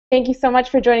Thank you so much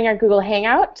for joining our Google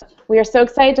Hangout. We are so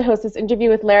excited to host this interview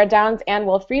with Lara Downes and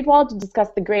Will Friedwald to discuss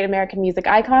the great American music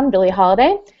icon, Billie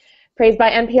Holiday. Praised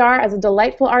by NPR as a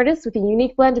delightful artist with a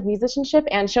unique blend of musicianship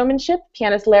and showmanship,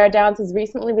 pianist Lara Downes has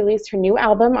recently released her new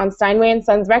album on Steinway &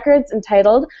 Sons Records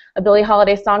entitled A Billie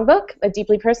Holiday Songbook, a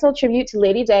deeply personal tribute to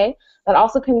Lady Day that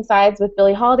also coincides with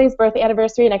Billie Holiday's birth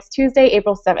anniversary next Tuesday,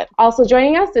 April 7th. Also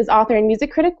joining us is author and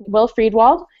music critic Will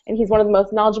Friedwald, and he's one of the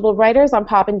most knowledgeable writers on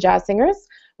pop and jazz singers.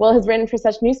 Will has written for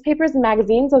such newspapers and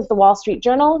magazines as the Wall Street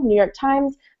Journal, New York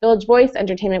Times, Village Voice,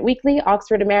 Entertainment Weekly,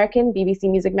 Oxford American,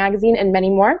 BBC Music Magazine, and many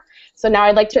more. So now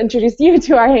I'd like to introduce you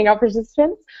to our Hangout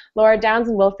participants, Lara Downes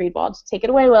and Will Friedwald. Take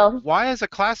it away, Will. Why, as a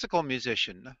classical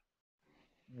musician,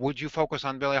 would you focus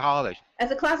on Billie Holiday? As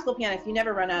a classical pianist, you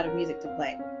never run out of music to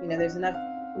play. You know, there's enough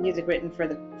music written for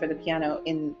the piano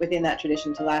within that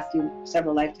tradition to last you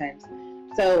several lifetimes.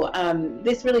 So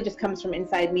this really just comes from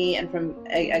inside me and from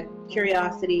a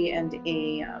curiosity and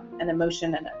an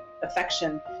emotion and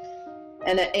affection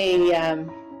and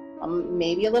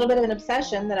maybe a little bit of an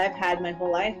obsession that I've had my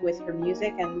whole life with her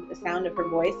music and the sound of her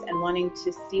voice, and wanting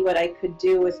to see what I could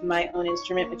do with my own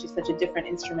instrument, which is such a different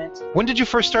instrument. When did you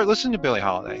first start listening to Billie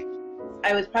Holiday?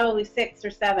 I was probably 6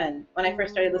 or 7 when I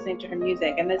first started listening to her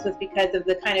music, and this was because of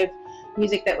the kind of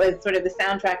music that was sort of the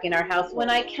soundtrack in our house. When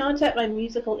I count up my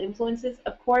musical influences,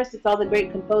 of course, it's all the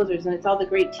great composers, and it's all the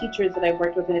great teachers that I've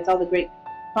worked with, and it's all the great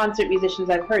concert musicians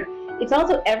I've heard. It's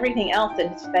also everything else that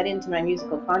has fed into my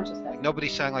musical consciousness. Nobody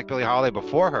sang like Billie Holiday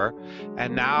before her,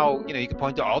 and now, you know, you can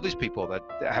point to all these people that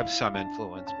have some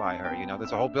influence by her. You know,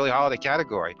 there's a whole Billie Holiday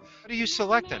category. What do you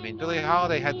select? I mean, Billie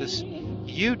Holiday had this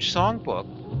huge songbook.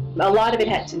 A lot of it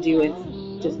had to do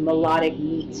with just melodic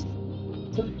meat.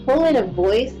 To pull in a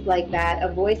voice like that,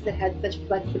 a voice that had such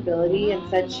flexibility and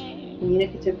such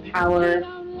communicative power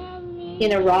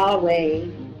in a raw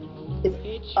way,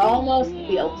 is almost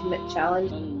the ultimate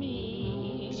challenge.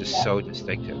 It's just so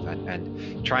distinctive,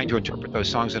 and trying to interpret those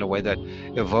songs in a way that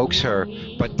evokes her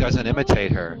but doesn't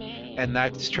imitate her. And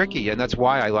that's tricky, and that's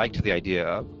why I liked the idea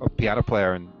of a piano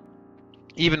player, and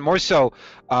even more so,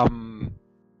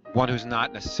 one who's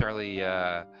not necessarily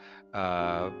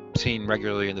seen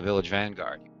regularly in the Village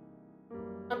Vanguard.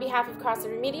 On behalf of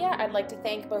Crossover Media, I'd like to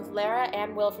thank both Lara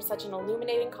and Will for such an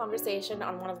illuminating conversation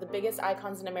on one of the biggest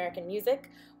icons in American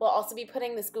music. We'll also be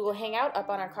putting this Google Hangout up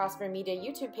on our Crossover Media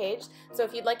YouTube page, so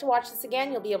if you'd like to watch this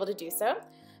again, you'll be able to do so.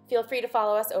 Feel free to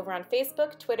follow us over on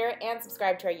Facebook, Twitter, and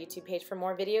subscribe to our YouTube page for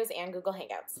more videos and Google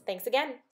Hangouts. Thanks again!